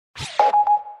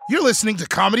You're listening to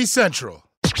Comedy Central.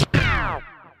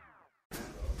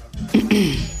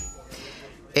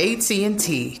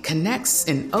 AT&T connects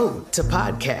an ode to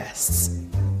podcasts.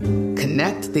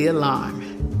 Connect the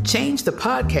alarm. Change the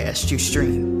podcast you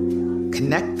stream.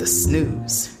 Connect the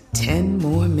snooze. 10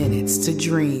 more minutes to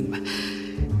dream.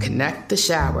 Connect the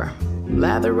shower.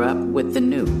 Lather up with the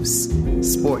news.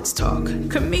 Sports talk,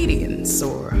 comedians,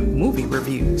 or movie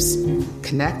reviews.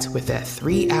 Connect with that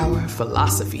 3-hour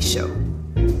philosophy show.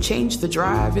 Change the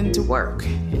drive into work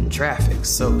in traffic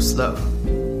so slow.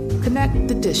 Connect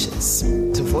the dishes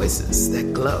to voices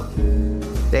that glow.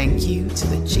 Thank you to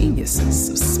the geniuses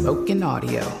of spoken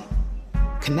audio.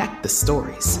 Connect the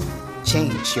stories.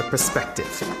 Change your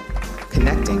perspective.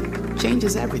 Connecting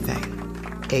changes everything.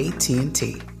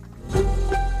 AT&T.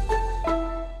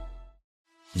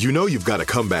 You know you've got a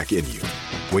comeback in you.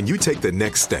 When you take the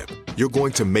next step, you're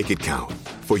going to make it count.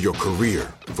 For your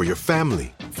career, for your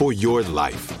family, for your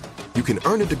life. You can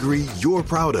earn a degree you're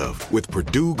proud of with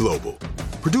Purdue Global.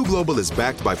 Purdue Global is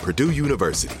backed by Purdue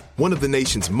University, one of the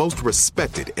nation's most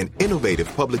respected and innovative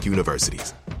public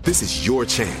universities. This is your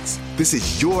chance. This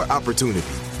is your opportunity.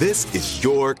 This is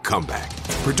your comeback.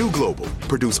 Purdue Global,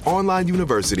 Purdue's online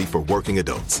university for working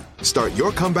adults. Start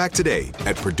your comeback today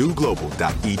at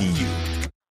purdueglobal.edu.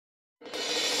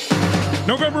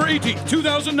 November 18th,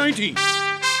 2019.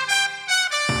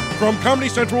 From Comedy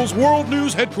Central's World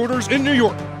News headquarters in New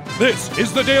York, this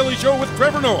is The Daily Show with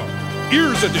Trevor Noah,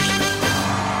 Ears Edition.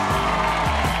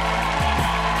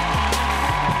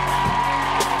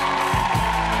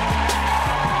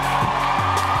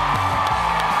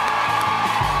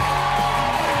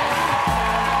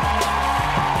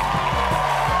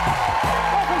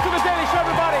 Welcome to The Daily Show,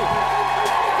 everybody.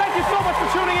 Thank you so much for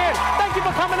tuning in. Thank you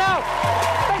for coming out.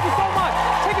 Thank you so much.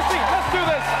 Take a seat. Let's do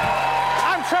this.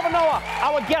 I'm Trevor Noah.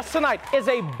 Our guest tonight is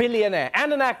a billionaire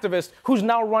and an activist who's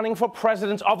now running for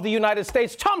president of the United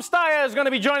States. Tom Steyer is going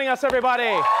to be joining us,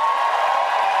 everybody.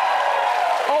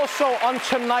 Also on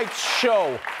tonight's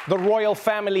show, the royal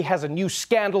family has a new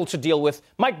scandal to deal with.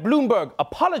 Mike Bloomberg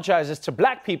apologizes to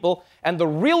black people and the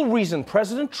real reason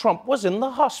President Trump was in the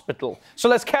hospital. So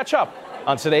let's catch up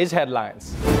on today's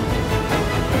headlines.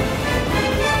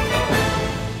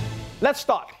 Let's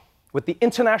start with the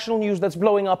international news that's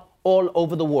blowing up all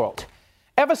over the world.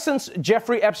 Ever since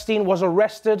Jeffrey Epstein was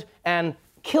arrested and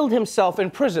killed himself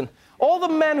in prison, all the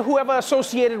men who ever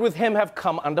associated with him have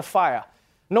come under fire.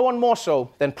 No one more so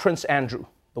than Prince Andrew,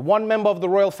 the one member of the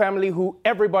royal family who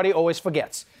everybody always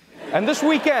forgets. And this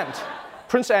weekend,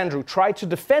 Prince Andrew tried to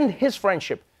defend his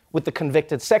friendship with the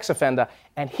convicted sex offender,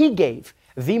 and he gave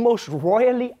the most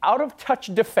royally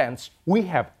out-of-touch defense we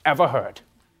have ever heard.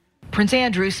 Prince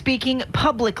Andrew speaking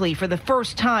publicly for the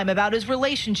first time about his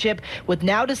relationship with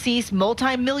now-deceased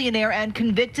multimillionaire and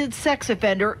convicted sex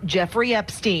offender Jeffrey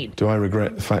Epstein. Do I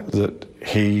regret the fact that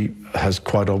he has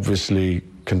quite obviously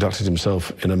conducted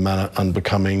himself in a manner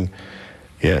unbecoming?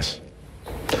 Yes.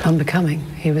 Unbecoming?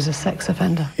 He was a sex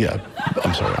offender. Yeah,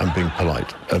 I'm sorry, I'm being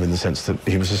polite, in the sense that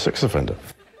he was a sex offender.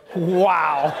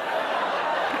 Wow.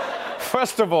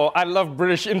 First of all, I love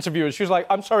British interviewers. She was like,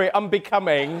 I'm sorry,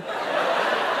 unbecoming.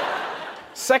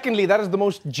 Secondly, that is the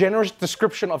most generous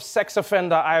description of sex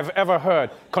offender I have ever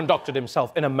heard. Conducted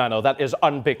himself in a manner that is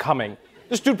unbecoming.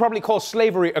 This dude probably calls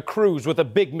slavery a cruise with a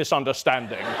big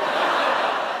misunderstanding.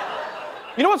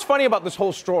 You know what's funny about this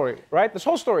whole story, right? This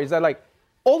whole story is that, like,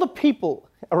 all the people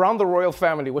around the royal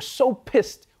family were so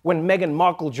pissed when Meghan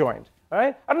Markle joined,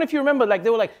 right? I don't know if you remember, like, they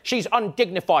were like, she's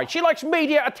undignified. She likes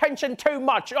media attention too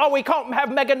much. Oh, we can't have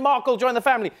Meghan Markle join the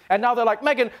family. And now they're like,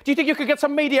 Meghan, do you think you could get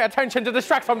some media attention to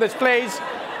distract from this, please?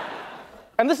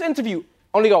 And this interview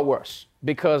only got worse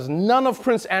because none of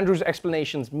Prince Andrew's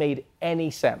explanations made any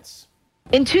sense.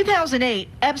 In 2008,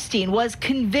 Epstein was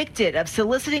convicted of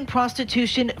soliciting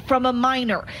prostitution from a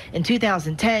minor. In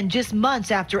 2010, just months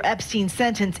after Epstein's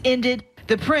sentence ended,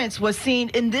 the prince was seen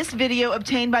in this video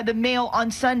obtained by the Mail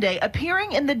on Sunday,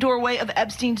 appearing in the doorway of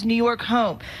Epstein's New York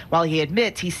home. While he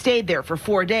admits he stayed there for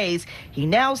 4 days, he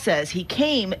now says he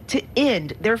came to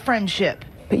end their friendship.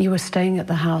 But you were staying at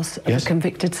the house of a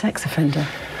convicted sex offender.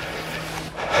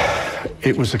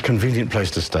 It was a convenient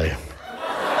place to stay.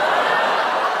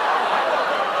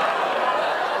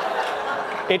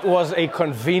 It was a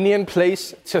convenient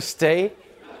place to stay.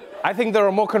 I think there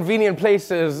are more convenient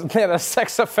places than a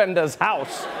sex offender's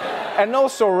house. And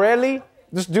also, really,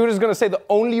 this dude is going to say the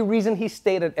only reason he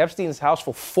stayed at Epstein's house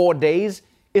for 4 days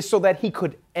is so that he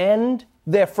could end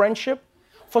their friendship?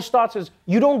 For starters,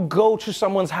 you don't go to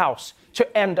someone's house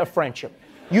to end a friendship.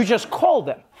 You just call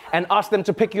them and ask them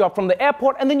to pick you up from the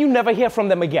airport, and then you never hear from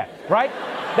them again, right?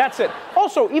 That's it.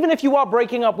 Also, even if you are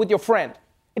breaking up with your friend,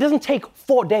 It doesn't take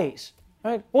 4 days.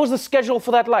 Right? What was the schedule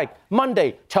for that like?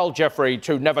 Monday, tell Jeffrey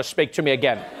to never speak to me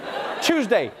again.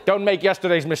 Tuesday, don't make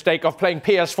yesterday's mistake of playing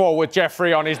PS4 with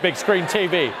Jeffrey on his big screen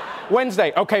TV.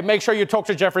 Wednesday, okay, make sure you talk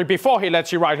to Jeffrey before he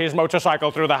lets you ride his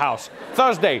motorcycle through the house.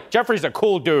 Thursday, Jeffrey's a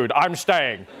cool dude, I'm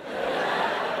staying.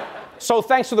 So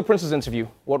thanks to the Prince's interview,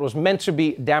 what was meant to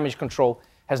be damage control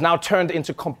has now turned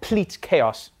into complete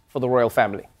chaos for the royal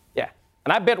family. Yeah.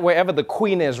 And I bet wherever the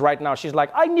Queen is right now, she's like,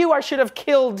 I knew I should have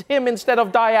killed him instead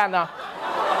of Diana.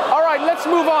 All right, let's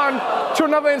move on to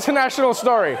another international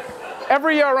story.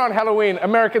 Every year around Halloween,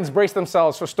 Americans brace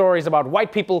themselves for stories about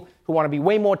white people who want to be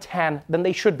way more tan than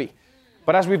they should be.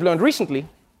 But as we've learned recently,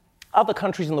 other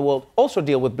countries in the world also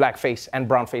deal with blackface and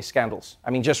brownface scandals. I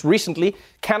mean, just recently,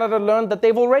 Canada learned that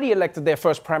they've already elected their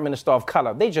first prime minister of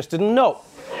color. They just didn't know.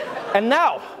 And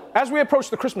now, as we approach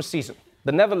the Christmas season,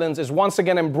 the Netherlands is once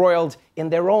again embroiled in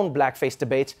their own blackface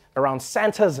debate around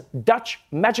Santa's Dutch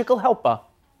magical helper,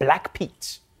 Black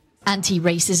Pete.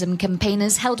 Anti-racism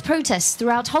campaigners held protests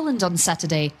throughout Holland on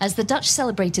Saturday as the Dutch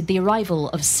celebrated the arrival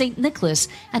of St. Nicholas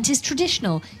and his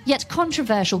traditional yet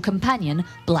controversial companion,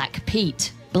 Black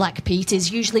Pete. Black Pete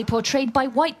is usually portrayed by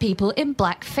white people in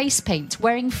black face paint,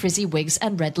 wearing frizzy wigs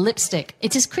and red lipstick.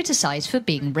 It is criticised for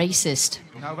being racist.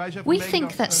 We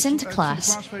think that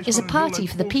Sinterklaas is a party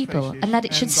for the people and that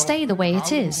it should stay the way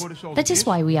it is. That is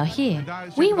why we are here.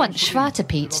 We want Zwarte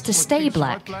Piet to stay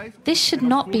black. This should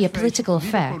not be a political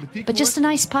affair, but just a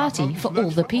nice party for all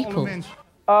the people.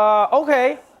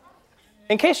 Okay.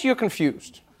 In case you're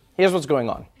confused, here's what's going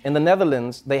on. In the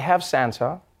Netherlands, they have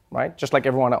Santa, right? Just like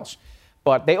everyone else.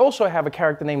 But they also have a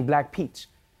character named Black Pete,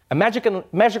 a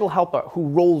magical helper who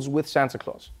rolls with Santa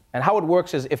Claus. And how it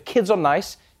works is if kids are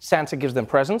nice, Santa gives them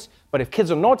presents, but if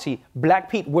kids are naughty, Black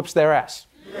Pete whips their ass.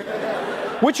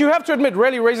 Which you have to admit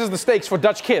really raises the stakes for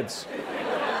Dutch kids.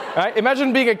 Right?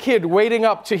 Imagine being a kid waiting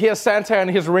up to hear Santa and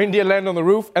his reindeer land on the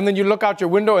roof, and then you look out your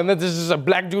window and then there's just a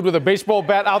black dude with a baseball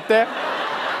bat out there.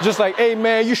 Just like, hey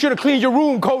man, you should have cleaned your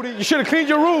room, Cody. You should have cleaned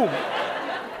your room.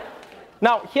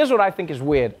 Now, here's what I think is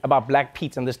weird about Black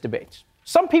Pete in this debate.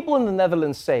 Some people in the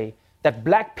Netherlands say that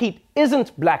Black Pete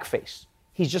isn't blackface.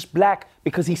 He's just black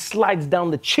because he slides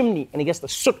down the chimney and he gets the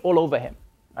soot all over him.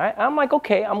 Right? I'm like,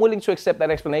 okay, I'm willing to accept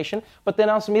that explanation, but then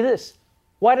answer me this.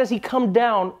 Why does he come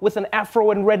down with an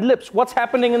afro and red lips? What's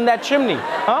happening in that chimney?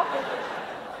 Huh?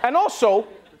 And also,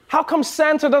 how come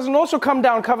Santa doesn't also come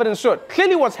down covered in soot?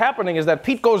 Clearly what's happening is that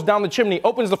Pete goes down the chimney,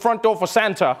 opens the front door for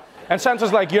Santa, and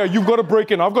Santa's like, yeah, you've got to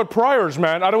break in. I've got priors,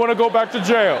 man. I don't want to go back to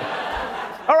jail.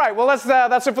 All right, well,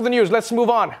 that's it for the news. Let's move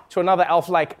on to another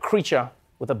elf-like creature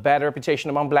with a bad reputation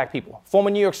among black people. Former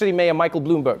New York City Mayor Michael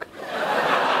Bloomberg.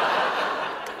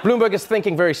 Bloomberg is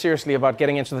thinking very seriously about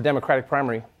getting into the Democratic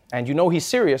primary. And you know he's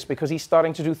serious because he's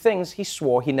starting to do things he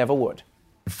swore he never would.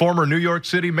 Former New York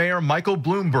City Mayor Michael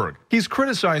Bloomberg. He's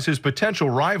criticized his potential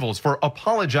rivals for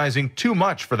apologizing too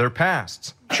much for their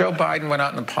pasts. Joe Biden went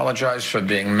out and apologized for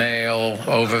being male,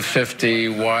 over 50,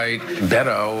 white,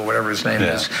 Beto, whatever his name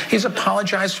is. He's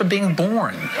apologized for being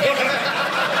born.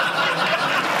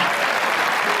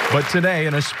 But today,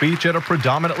 in a speech at a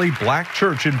predominantly black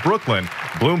church in Brooklyn,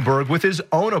 Bloomberg with his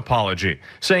own apology,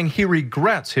 saying he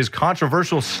regrets his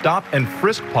controversial stop and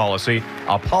frisk policy,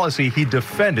 a policy he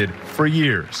defended for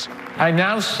years. I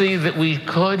now see that we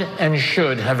could and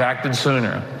should have acted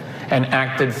sooner and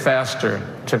acted faster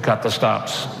to cut the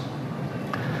stops.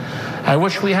 I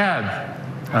wish we had.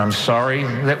 I'm sorry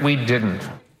that we didn't.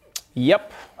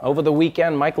 Yep. Over the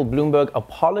weekend, Michael Bloomberg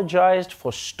apologized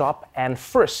for stop and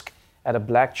frisk at a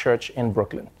black church in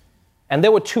Brooklyn. And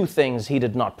there were two things he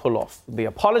did not pull off: the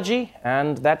apology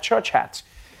and that church hat.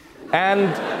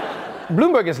 And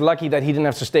Bloomberg is lucky that he didn't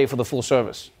have to stay for the full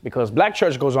service, because black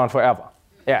church goes on forever.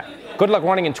 Yeah, good luck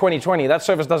running in 2020. That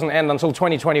service doesn't end until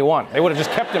 2021. They would have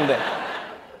just kept him there.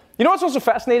 You know what's also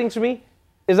fascinating to me?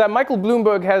 Is that Michael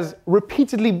Bloomberg has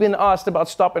repeatedly been asked about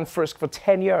stop and frisk for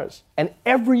 10 years. And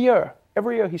every year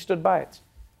he stood by it.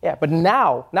 Yeah, but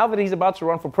now that he's about to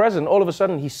run for president, all of a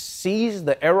sudden he sees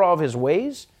the error of his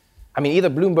ways. I mean, either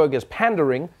Bloomberg is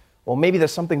pandering, or maybe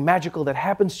there's something magical that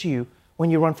happens to you when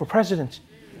you run for president.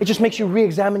 It just makes you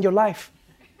re-examine your life.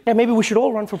 Yeah, maybe we should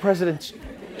all run for president,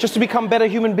 just to become better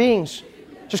human beings.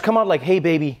 Just come out like, hey,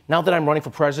 baby, now that I'm running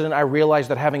for president, I realize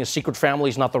that having a secret family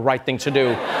is not the right thing to do.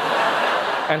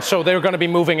 And so they're going to be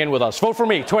moving in with us. Vote for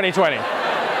me, 2020. All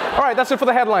right, that's it for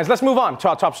the headlines. Let's move on to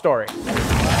our top story.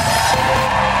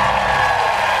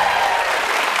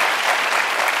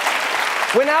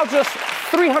 We're now just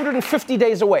 350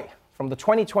 days away from the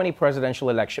 2020 presidential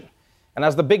election. And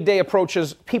as the big day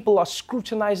approaches, people are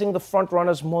scrutinizing the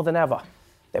frontrunners more than ever.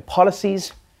 Their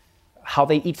policies, how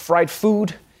they eat fried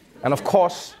food, And of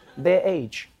course, their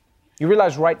age. You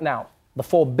realize right now, the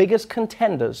four biggest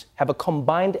contenders have a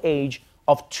combined age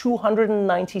of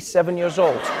 297 years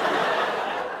old.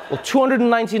 Well,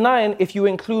 299 if you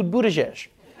include Buttigieg.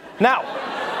 Now,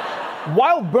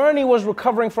 while Bernie was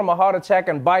recovering from a heart attack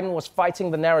and Biden was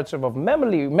fighting the narrative of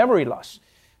memory loss,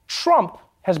 Trump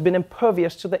has been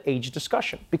impervious to the age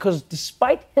discussion because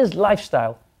despite his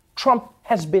lifestyle, Trump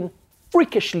has been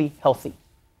freakishly healthy,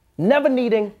 never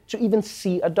needing to even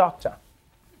see a doctor.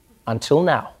 Until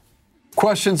now.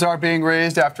 Questions are being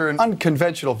raised after an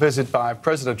unconventional visit by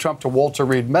President Trump to Walter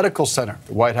Reed Medical Center.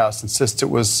 The White House insists it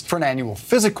was for an annual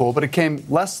physical, but it came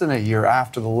less than a year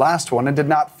after the last one and did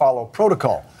not follow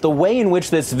protocol. The way in which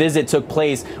this visit took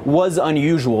place was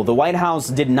unusual. The White House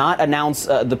did not announce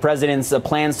the president's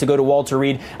plans to go to Walter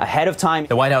Reed ahead of time.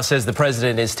 The White House says the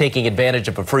president is taking advantage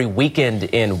of a free weekend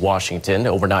in Washington.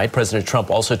 Overnight, President Trump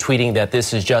also tweeting that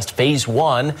this is just phase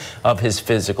one of his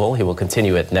physical. He will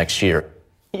continue it next year.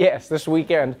 Yes, this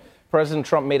weekend, President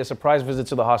Trump made a surprise visit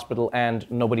to the hospital, and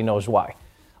nobody knows why.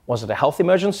 Was it a health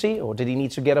emergency, or did he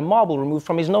need to get a marble removed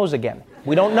from his nose again?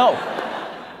 We don't know.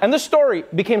 And this story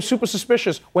became super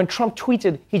suspicious when Trump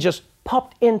tweeted he just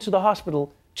popped into the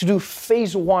hospital to do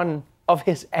phase one of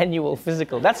his annual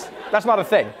physical. That's not a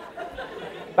thing.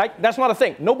 That's not a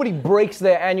thing. Nobody breaks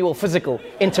their annual physical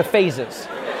into phases.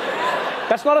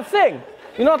 That's not a thing.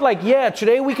 You're not like, yeah,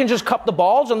 today we can just cup the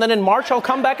balls, and then in March I'll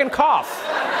come back and cough.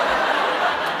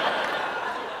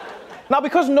 Now,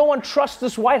 because no one trusts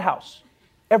this White House,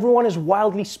 everyone is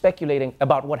wildly speculating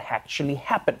about what actually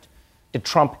happened. Did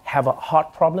Trump have a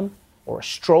heart problem or a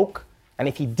stroke? And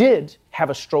if he did have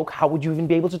a stroke, how would you even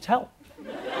be able to tell?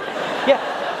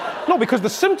 Yeah. No, because the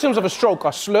symptoms of a stroke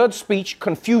are slurred speech,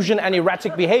 confusion, and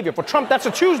erratic behavior. For Trump, that's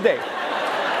a Tuesday.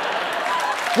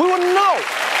 We wouldn't know.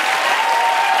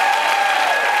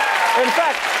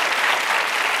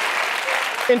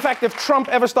 In fact, if Trump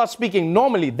ever starts speaking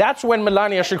normally, that's when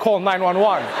Melania should call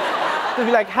 911. She'll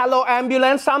be like, hello,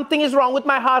 ambulance, something is wrong with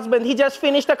my husband. He just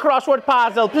finished a crossword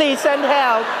puzzle. Please send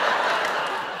help.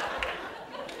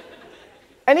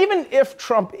 And even if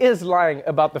Trump is lying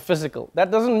about the physical,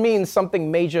 that doesn't mean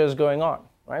something major is going on,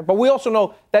 right? But we also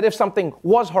know that if something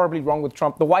was horribly wrong with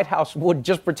Trump, the White House would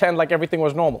just pretend like everything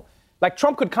was normal. Like,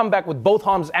 Trump could come back with both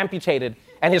arms amputated,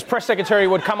 and his press secretary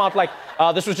would come out like,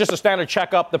 this was just a standard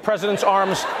checkup. The president's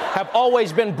arms have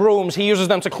always been brooms. He uses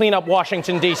them to clean up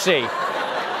Washington, D.C.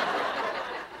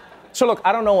 So, look,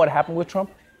 I don't know what happened with Trump,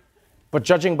 but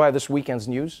judging by this weekend's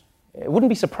news, it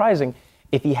wouldn't be surprising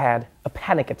if he had a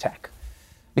panic attack.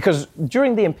 Because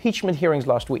during the impeachment hearings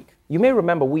last week, you may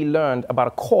remember we learned about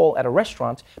a call at a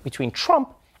restaurant between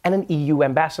Trump and an EU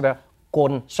ambassador,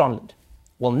 Gordon Sondland.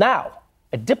 Well, now,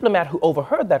 a diplomat who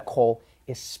overheard that call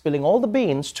is spilling all the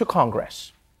beans to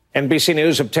Congress. NBC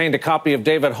News obtained a copy of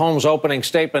David Holmes' opening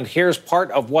statement. Here's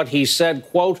part of what he said,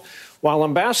 quote, while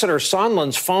Ambassador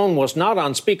Sondland's phone was not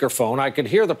on speakerphone, I could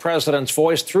hear the president's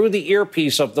voice through the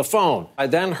earpiece of the phone. I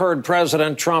then heard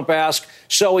President Trump ask,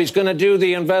 so he's going to do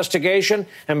the investigation?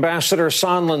 Ambassador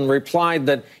Sondland replied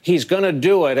that he's going to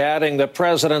do it, adding that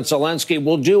President Zelensky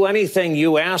will do anything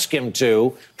you ask him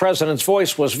to. President's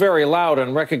voice was very loud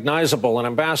and recognizable, and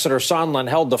Ambassador Sondland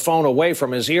held the phone away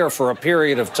from his ear for a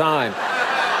period of time.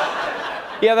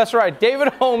 Yeah, that's right. David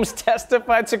Holmes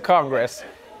testified to Congress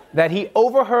that he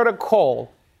overheard a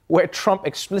call where Trump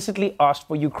explicitly asked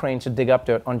for Ukraine to dig up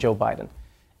dirt on Joe Biden.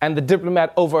 And the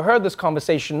diplomat overheard this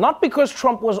conversation not because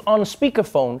Trump was on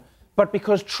speakerphone, but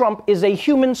because Trump is a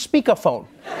human speakerphone.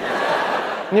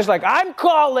 And he's like, I'm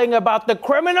calling about the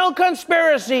criminal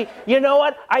conspiracy. You know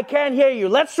what? I can't hear you.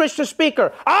 Let's switch to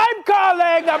speaker. I'm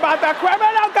calling about the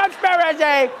criminal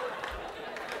conspiracy.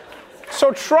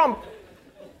 So Trump,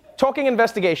 talking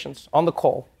investigations on the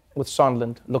call with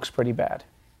Sondland, looks pretty bad.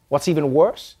 What's even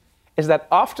worse is that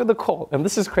after the call, and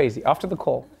this is crazy, after the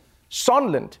call,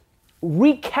 Sondland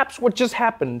recaps what just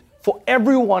happened for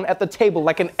everyone at the table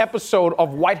like an episode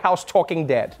of White House Talking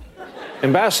Dead.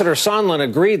 Ambassador Sondland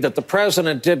agreed that the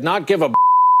president did not give a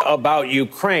about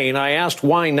Ukraine. I asked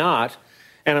why not.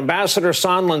 And Ambassador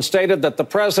Sondland stated that the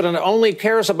president only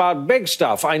cares about big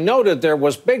stuff. I noted there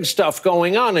was big stuff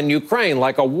going on in Ukraine,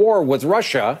 like a war with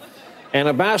Russia. And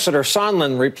Ambassador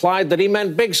Sondland replied that he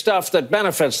meant big stuff that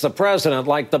benefits the president,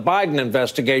 like the Biden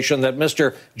investigation that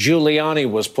Mr.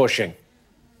 Giuliani was pushing.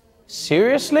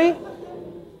 Seriously?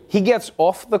 He gets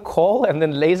off the call and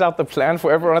then lays out the plan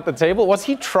for everyone at the table? Was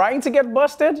he trying to get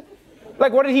busted?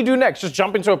 Like, what did he do next? Just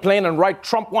jump into a plane and write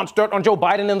Trump wants dirt on Joe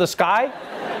Biden in the sky?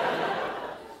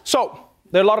 So,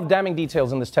 there are a lot of damning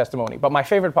details in this testimony, but my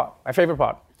favorite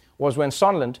part was when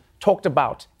Sondland talked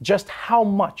about just how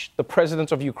much the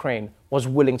president of Ukraine was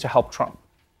willing to help Trump.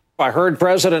 I heard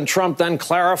President Trump then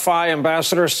clarify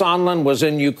Ambassador Sondland was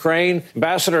in Ukraine.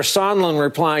 Ambassador Sondland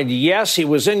replied, yes, he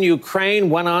was in Ukraine,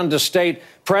 went on to state,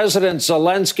 President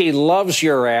Zelensky loves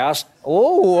your ass.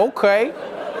 Oh, okay.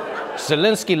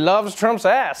 Zelensky loves Trump's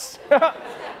ass.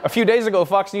 A few days ago,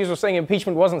 Fox News was saying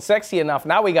impeachment wasn't sexy enough.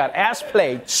 Now we got ass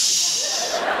play.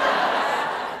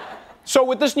 So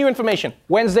with this new information,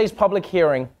 Wednesday's public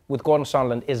hearing with Gordon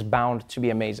Sondland is bound to be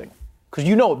amazing. Because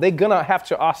you know they're going to have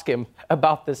to ask him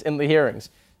about this in the hearings.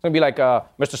 It's going to be like,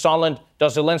 Mr. Sondland,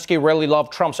 does Zelensky really love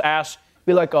Trump's ass?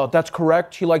 Be like, that's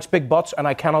correct. He likes big butts, and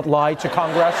I cannot lie to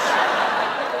Congress.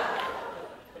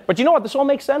 But you know what? This all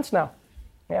makes sense now.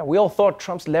 Yeah, we all thought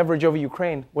Trump's leverage over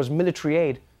Ukraine was military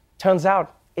aid. Turns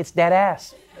out it's that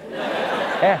ass.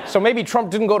 Yeah, so maybe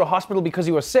Trump didn't go to hospital because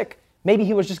he was sick. Maybe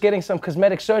he was just getting some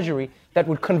cosmetic surgery that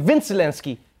would convince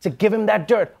Zelensky to give him that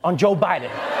dirt on Joe Biden.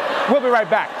 We'll be right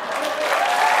back.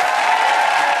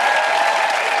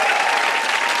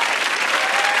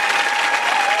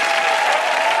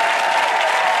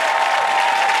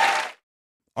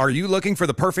 Are you looking for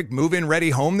the perfect move-in ready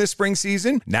home this spring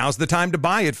season? Now's the time to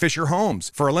buy at Fisher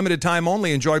Homes. For a limited time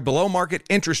only, enjoy below-market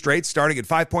interest rates starting at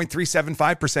 5.375%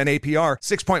 APR,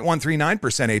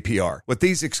 6.139% APR. With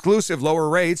these exclusive lower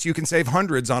rates, you can save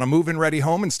hundreds on a move-in ready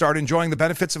home and start enjoying the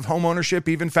benefits of home ownership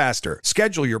even faster.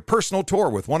 Schedule your personal tour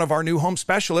with one of our new home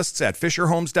specialists at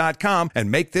FisherHomes.com and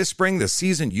make this spring the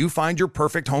season you find your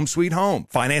perfect home sweet home.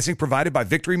 Financing provided by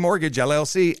Victory Mortgage,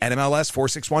 LLC, NMLS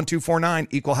 461249,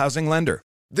 Equal Housing Lender.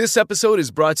 This episode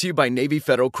is brought to you by Navy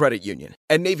Federal Credit Union.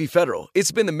 At Navy Federal,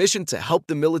 it's been the mission to help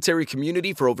the military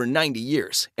community for over 90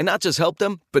 years. And not just help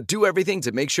them, but do everything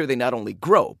to make sure they not only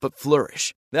grow, but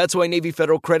flourish. That's why Navy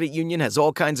Federal Credit Union has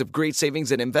all kinds of great savings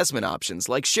and investment options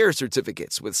like share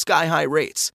certificates with sky-high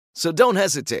rates. So don't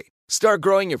hesitate. Start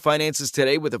growing your finances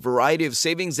today with a variety of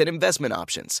savings and investment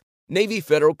options. Navy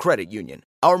Federal Credit Union.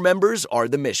 Our members are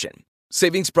the mission.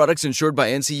 Savings products insured by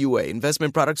NCUA.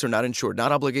 Investment products are not insured,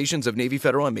 not obligations of Navy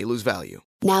Federal and may lose value.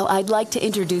 Now I'd like to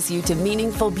introduce you to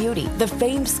Meaningful Beauty, the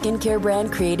famed skincare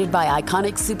brand created by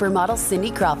iconic supermodel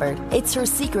Cindy Crawford. It's her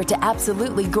secret to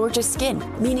absolutely gorgeous skin.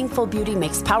 Meaningful Beauty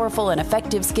makes powerful and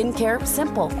effective skincare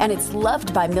simple, and it's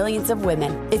loved by millions of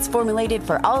women. It's formulated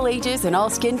for all ages and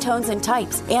all skin tones and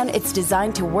types, and it's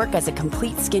designed to work as a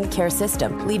complete skincare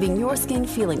system, leaving your skin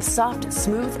feeling soft,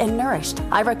 smooth, and nourished.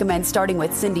 I recommend starting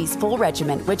with Cindy's full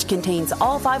regimen, which contains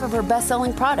all 5 of her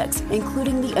best-selling products,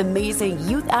 including the amazing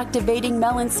youth-activating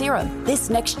Melon Serum. This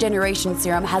next-generation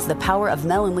serum has the power of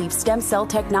melon leaf stem cell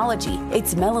technology.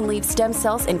 It's melon leaf stem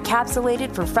cells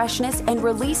encapsulated for freshness and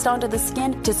released onto the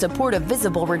skin to support a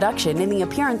visible reduction in the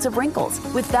appearance of wrinkles.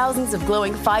 With thousands of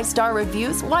glowing 5-star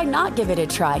reviews, why not give it a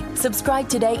try? Subscribe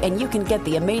today and you can get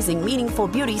the amazing Meaningful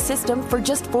Beauty system for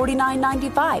just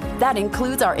 $49.95. That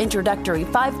includes our introductory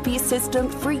 5-piece system,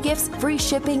 free gifts, free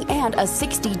shipping, and a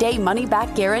 60-day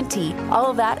money-back guarantee. All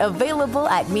of that available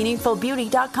at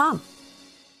meaningfulbeauty.com.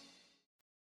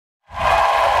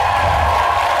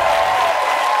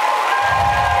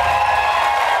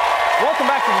 Welcome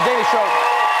back to The Daily Show.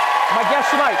 My guest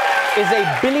tonight is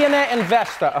a billionaire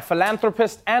investor, a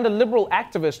philanthropist, and a liberal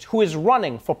activist who is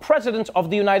running for President of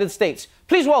the United States.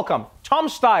 Please welcome Tom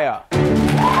Steyer.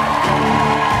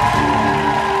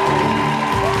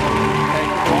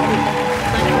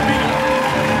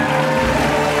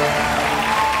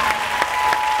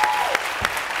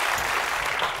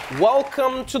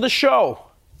 Welcome to the show.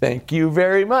 Thank you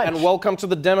very much. And welcome to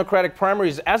the Democratic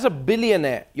primaries. As a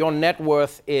billionaire, your net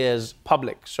worth is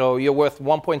public. So you're worth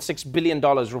 $1.6 billion,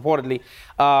 reportedly.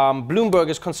 Bloomberg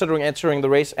is considering entering the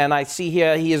race, and I see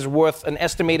here he is worth an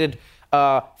estimated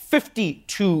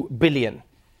 $52 billion.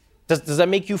 Does that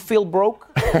make you feel broke?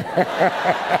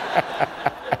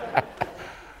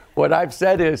 What I've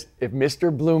said is, if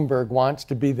Mr. Bloomberg wants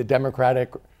to be the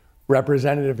Democratic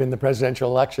representative in the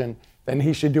presidential election, then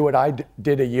he should do what I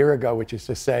did a year ago, which is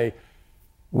to say,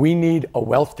 we need a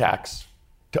wealth tax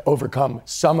to overcome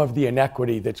some of the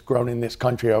inequity that's grown in this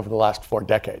country over the last 4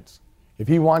 decades. If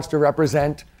he wants to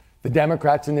represent the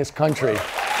Democrats in this country,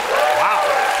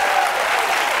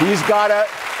 he's got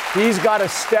to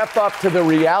step up to the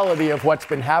reality of what's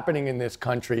been happening in this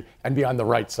country and be on the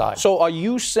right side. So are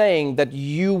you saying that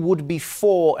you would be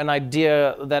for an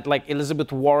idea that, like,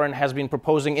 Elizabeth Warren has been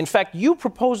proposing? In fact, you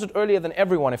proposed it earlier than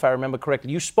everyone, if I remember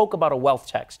correctly. You spoke about a wealth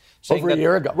tax. Over a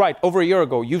year ago. Right, over a year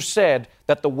ago. You said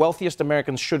that the wealthiest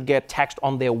Americans should get taxed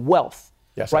on their wealth.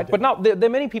 Yes, right. But now there are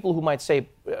many people who might say,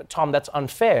 Tom, that's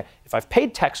unfair. If I've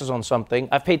paid taxes on something,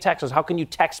 I've paid taxes. How can you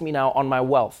tax me now on my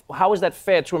wealth? How is that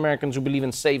fair to Americans who believe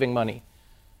in saving money?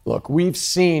 Look, we've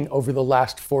seen over the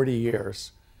last 40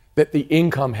 years that the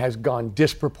income has gone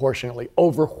disproportionately,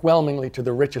 overwhelmingly to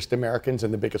the richest Americans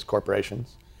and the biggest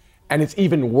corporations. And it's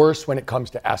even worse when it comes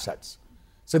to assets.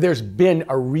 So there's been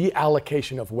a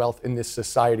reallocation of wealth in this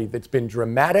society that's been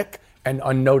dramatic and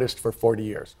unnoticed for 40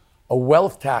 years. A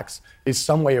wealth tax is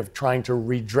some way of trying to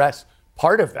redress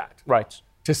part of that. Right.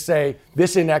 To say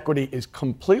this inequity is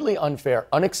completely unfair,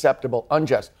 unacceptable,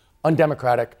 unjust,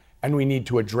 undemocratic, and we need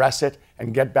to address it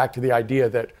and get back to the idea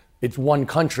that it's one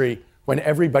country. When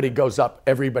everybody goes up,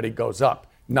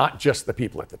 not just the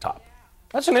people at the top.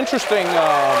 That's an interesting.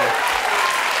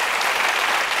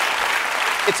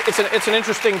 It's an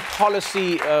interesting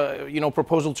policy,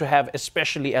 proposal to have,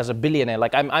 especially as a billionaire.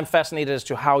 Like I'm fascinated as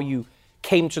to how you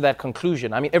came to that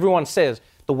conclusion. I mean, everyone says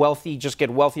the wealthy just get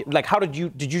wealthy. Like, how did you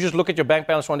just look at your bank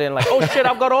balance one day and like, oh shit,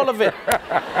 I've got all of it?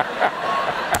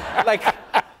 Like,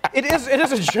 it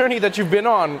is a journey that you've been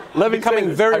on,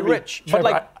 becoming very rich. Trevor,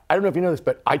 but like, I don't know if you know this,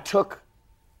 but I took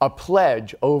a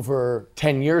pledge over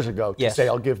 10 years ago to say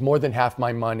I'll give more than half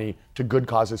my money to good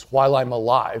causes while I'm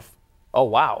alive. Oh,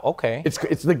 wow. Okay.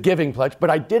 It's the giving pledge, but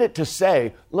I did it to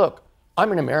say, look,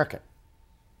 I'm an American.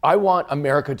 I want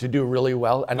America to do really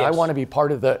well, and I want to be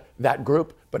part of that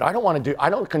group, but I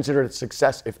don't consider it a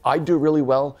success if I do really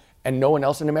well and no one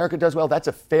else in America does well. That's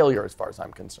a failure as far as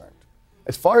I'm concerned.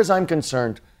 As far as I'm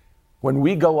concerned, when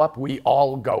we go up, we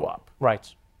all go up. Right.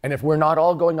 And if we're not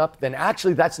all going up, then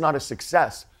actually that's not a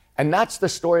success. And that's the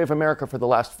story of America for the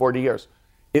last 40 years.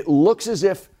 It looks as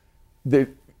if the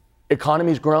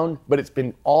economy's grown, but it's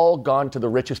been all gone to the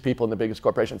richest people and the biggest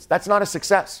corporations. That's not a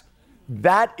success.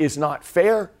 That is not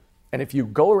fair. And if you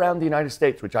go around the United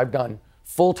States, which I've done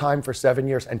full time for 7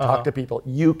 years, and talk to people,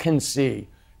 you can see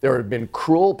there have been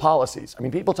cruel policies. I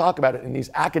mean, people talk about it in these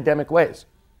academic ways.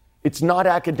 It's not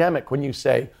academic when you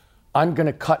say, I'm going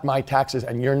to cut my taxes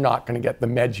and you're not going to get the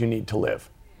meds you need to live.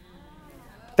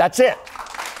 That's it.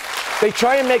 They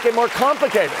try and make it more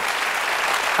complicated.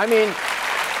 I mean,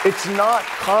 it's not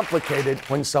complicated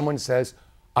when someone says,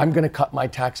 I'm going to cut my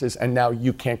taxes and now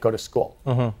you can't go to school.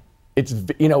 It's,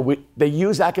 they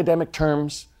use academic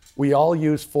terms. We all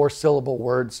use 4-syllable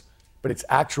words, but it's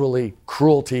actually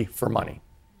cruelty for money.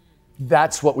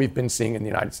 That's what we've been seeing in the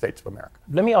United States of America.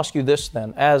 Let me ask you this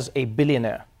then, as a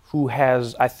billionaire who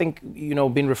has, I think,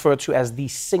 been referred to as the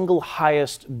single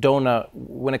highest donor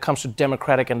when it comes to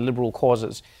democratic and liberal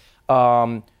causes.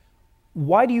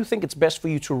 Why do you think it's best for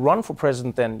you to run for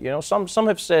president then? Some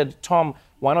have said, Tom,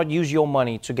 why not use your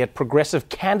money to get progressive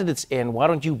candidates in? Why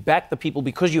don't you back the people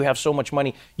because you have so much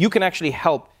money? You can actually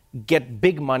help get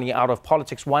big money out of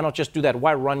politics. Why not just do that?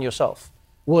 Why run yourself?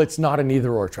 Well, it's not an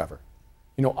either or, Trevor.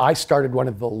 I started one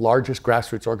of the largest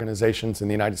grassroots organizations in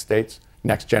the United States,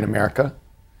 Next Gen America.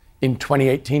 In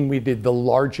 2018, we did the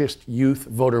largest youth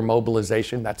voter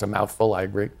mobilization, that's a mouthful, I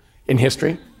agree, in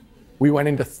history. We went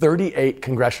into 38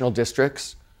 congressional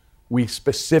districts. We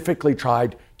specifically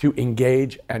tried to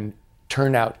engage and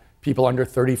turn out people under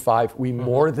 35. We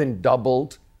more than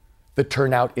doubled the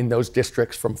turnout in those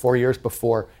districts from 4 years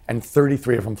before, and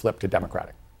 33 of them flipped to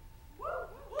Democratic.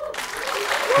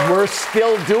 We're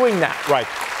still doing that. Right.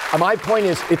 My point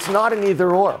is, it's not an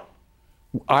either or.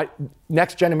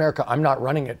 Next Gen America, I'm not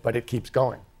running it, but it keeps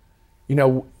going.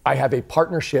 I have a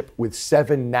partnership with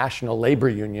 7 national labor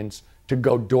unions to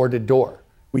go door to door.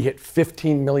 We hit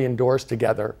 15 million doors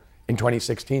together in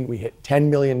 2016. We hit 10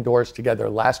 million doors together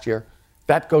last year.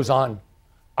 That goes on.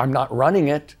 I'm not running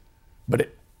it, but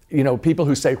people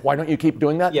who say, why don't you keep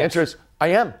doing that? The answer is, I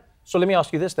am. So let me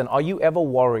ask you this then. Are you ever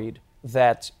worried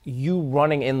that you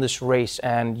running in this race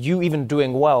and you even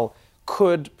doing well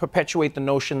could perpetuate the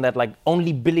notion that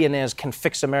only billionaires can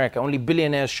fix America, only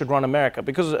billionaires should run America?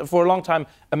 Because for a long time,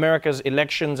 America's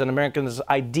elections and Americans'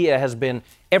 idea has been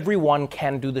everyone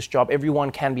can do this job, everyone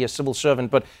can be a civil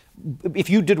servant. But if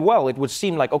you did well, it would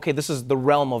seem like, okay, this is the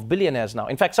realm of billionaires now.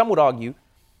 In fact, some would argue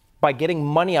by getting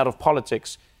money out of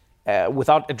politics,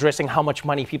 without addressing how much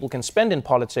money people can spend in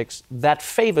politics, that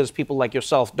favors people like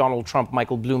yourself, Donald Trump,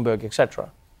 Michael Bloomberg,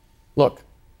 etc. Look,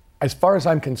 as far as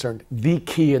I'm concerned, the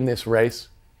key in this race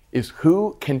is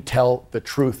who can tell the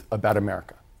truth about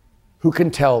America, who can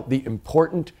tell the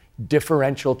important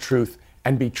differential truth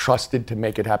and be trusted to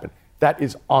make it happen. That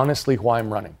is honestly why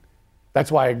I'm running.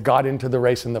 That's why I got into the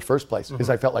race in the first place,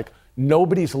 because I felt like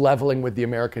nobody's leveling with the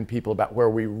American people about where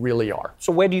we really are.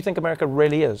 So where do you think America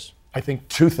really is? I think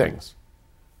 2 things.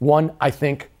 One, I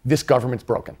think this government's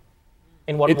broken.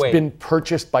 In what way? It's been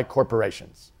purchased by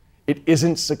corporations. It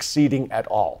isn't succeeding at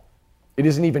all. It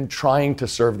isn't even trying to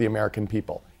serve the American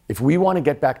people. If we want to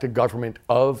get back to government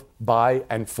of, by,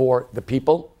 and for the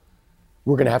people,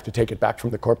 we're going to have to take it back from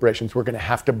the corporations. We're going to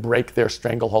have to break their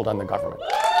stranglehold on the government.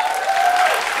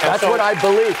 That's what I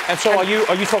believe. And so are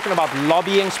you talking about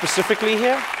lobbying specifically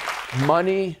here?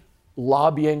 Money,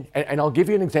 lobbying, and I'll give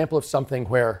you an example of something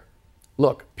where,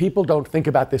 look, people don't think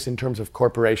about this in terms of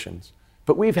corporations,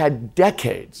 but we've had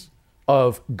decades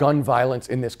of gun violence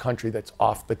in this country that's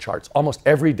off the charts. Almost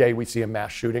every day we see a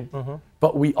mass shooting,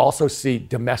 but we also see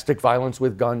domestic violence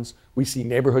with guns. We see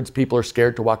neighborhoods people are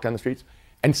scared to walk down the streets,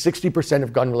 and 60%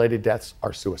 of gun-related deaths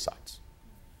are suicides.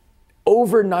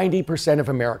 Over 90% of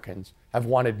Americans have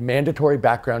wanted mandatory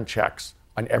background checks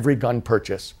on every gun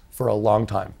purchase for a long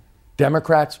time.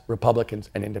 Democrats, Republicans,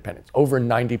 and independents, over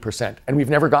 90%, and we've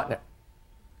never gotten it.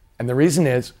 And the reason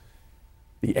is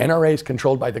the NRA is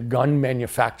controlled by the gun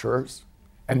manufacturers,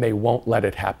 and they won't let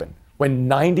it happen when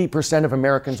 90% of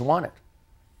Americans want it.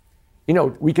 You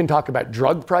know, we can talk about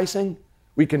drug pricing,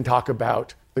 we can talk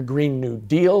about the Green New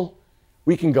Deal,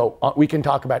 we can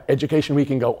talk about education, we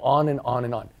can go on and on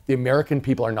and on. The American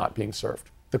people are not being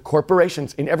served. The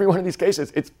corporations, in every one of these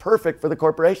cases, it's perfect for the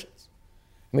corporations.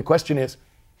 And the question is,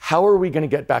 how are we going to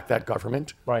get back that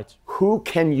government? Right. Who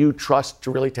can you trust to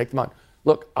really take them on?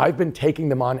 Look, I've been taking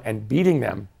them on and beating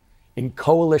them in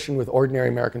coalition with ordinary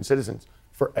American citizens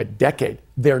for a decade.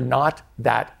 They're not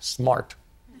that smart.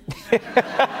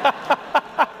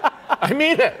 I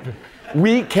mean it.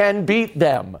 We can beat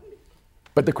them.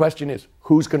 But the question is,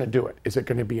 who's going to do it? Is it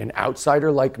going to be an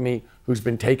outsider like me who's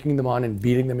been taking them on and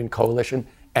beating them in coalition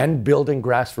and building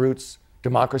grassroots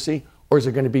democracy? Or is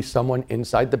it going to be someone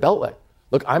inside the Beltway?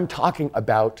 Look, I'm talking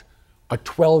about a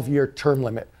 12-year term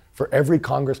limit for every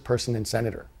congressperson and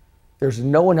senator. There's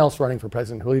no one else running for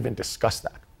president who'll even discuss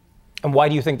that. And why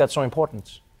do you think that's so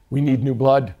important? We need new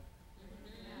blood.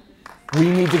 We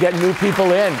need to get new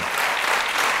people in.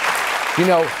 You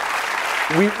know,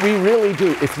 we really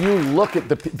do. If you look at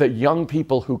the young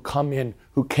people who came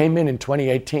in in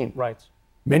 2018, right?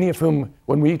 Many of whom,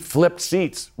 when we flipped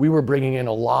seats, we were bringing in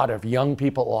a lot of young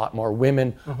people, a lot more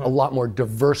women, a lot more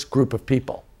diverse group of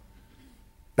people.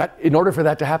 That, in order for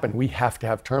that to happen, we have to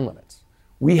have term limits.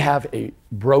 We have a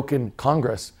broken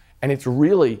Congress, and it's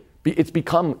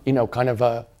become, you know, kind of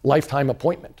a lifetime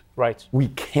appointment. Right. We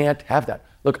can't have that.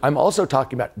 Look, I'm also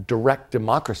talking about direct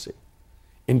democracy.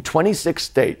 In 26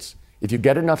 states, if you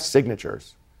get enough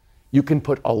signatures, you can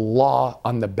put a law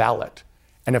on the ballot.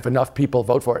 And if enough people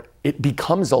vote for it, it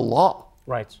becomes a law.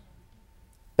 Right.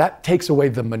 That takes away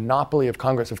the monopoly of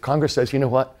Congress. If Congress says, you know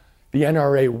what, the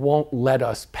NRA won't let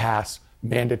us pass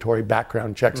mandatory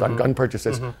background checks on gun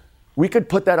purchases, we could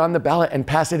put that on the ballot and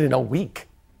pass it in a week.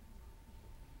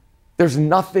 There's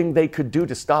nothing they could do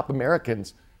to stop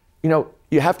Americans. You know,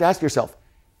 you have to ask yourself,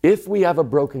 if we have a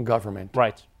broken government,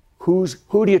 right, who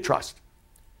do you trust?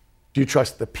 Do you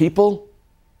trust the people,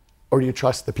 or do you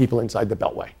trust the people inside the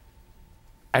Beltway?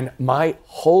 And my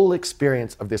whole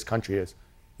experience of this country is,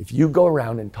 if you go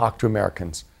around and talk to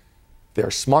Americans, they're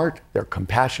smart, they're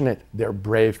compassionate, they're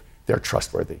brave, they're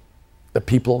trustworthy. The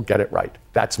people get it right.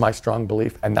 That's my strong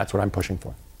belief, and that's what I'm pushing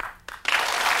for.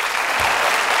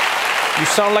 You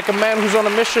sound like a man who's on a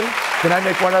mission. Can I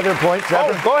make one other point,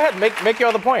 Trevor? Oh, go ahead. Make your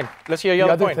other point. Let's hear your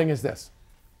other point. The other thing is this.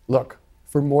 Look,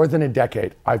 for more than a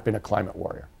decade, I've been a climate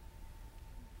warrior.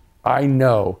 I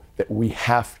know that we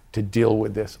have to deal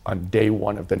with this on day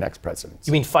one of the next presidency.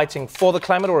 You mean fighting for the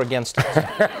climate or against it?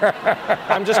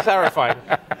 I'm just clarifying.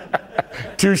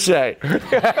 Touche.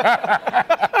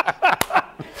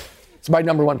 It's my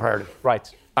number one priority. Right.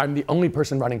 I'm the only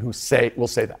person running who will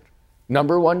say that.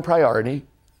 Number one priority,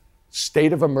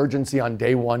 state of emergency on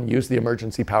day one, use the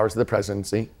emergency powers of the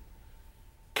presidency,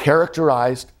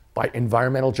 characterized by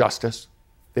environmental justice,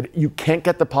 that you can't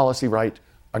get the policy right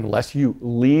unless you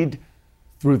lead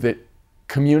through the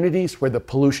communities where the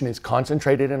pollution is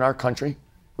concentrated in our country,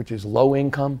 which is low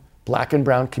income, black and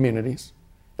brown communities.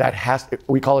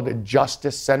 We call it a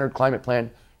justice-centered climate plan.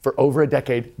 For over a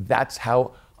decade, that's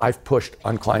how I've pushed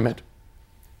on climate.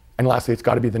 And lastly, it's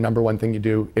got to be the number one thing you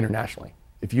do internationally.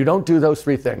 If you don't do those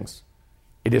three things,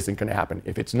 it isn't going to happen.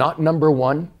 If it's not number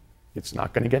one, it's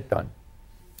not going to get done.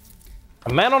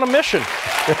 A man on a mission.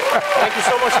 Thank you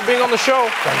so much for being on the show.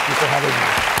 Thank you for having me.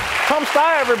 Tom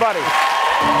Steyer, everybody.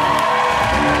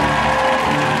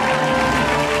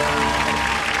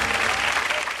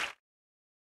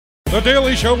 The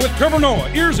Daily Show with Trevor Noah,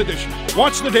 Ears Edition.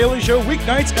 Watch The Daily Show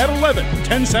weeknights at 11,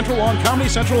 10 Central on Comedy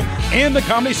Central and the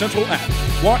Comedy Central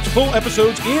app. Watch full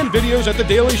episodes and videos at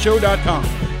thedailyshow.com.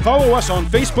 Follow us on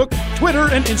Facebook, Twitter,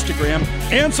 and Instagram,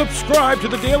 and subscribe to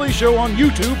The Daily Show on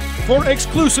YouTube for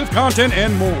exclusive content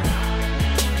and more.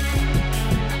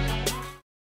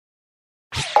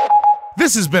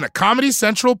 This has been a Comedy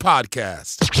Central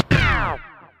podcast.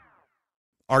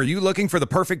 Are you looking for the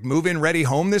perfect move-in ready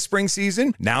home this spring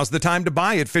season? Now's the time to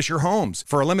buy at Fisher Homes.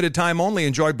 For a limited time only,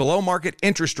 enjoy below-market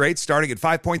interest rates starting at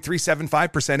 5.375%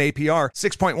 APR,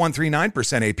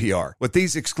 6.139% APR. With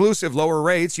these exclusive lower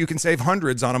rates, you can save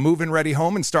hundreds on a move-in ready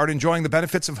home and start enjoying the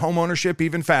benefits of home ownership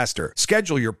even faster.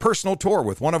 Schedule your personal tour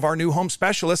with one of our new home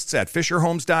specialists at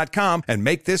FisherHomes.com and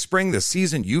make this spring the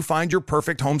season you find your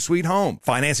perfect home sweet home.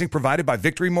 Financing provided by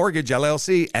Victory Mortgage,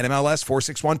 LLC, NMLS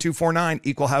 461249,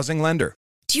 Equal Housing Lender.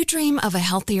 Do you dream of a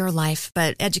healthier life,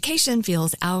 but education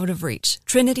feels out of reach?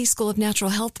 Trinity School of Natural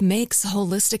Health makes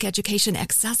holistic education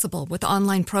accessible with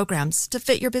online programs to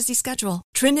fit your busy schedule.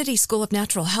 Trinity School of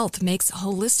Natural Health makes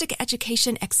holistic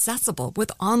education accessible with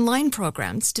online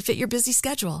programs to fit your busy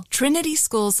schedule. Trinity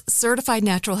School's Certified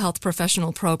Natural Health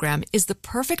Professional Program is the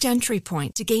perfect entry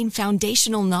point to gain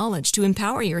foundational knowledge to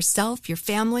empower yourself, your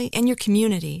family, and your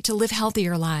community to live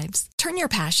healthier lives. Turn your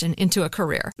passion into a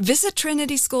career. Visit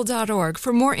trinityschool.org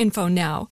for more info now.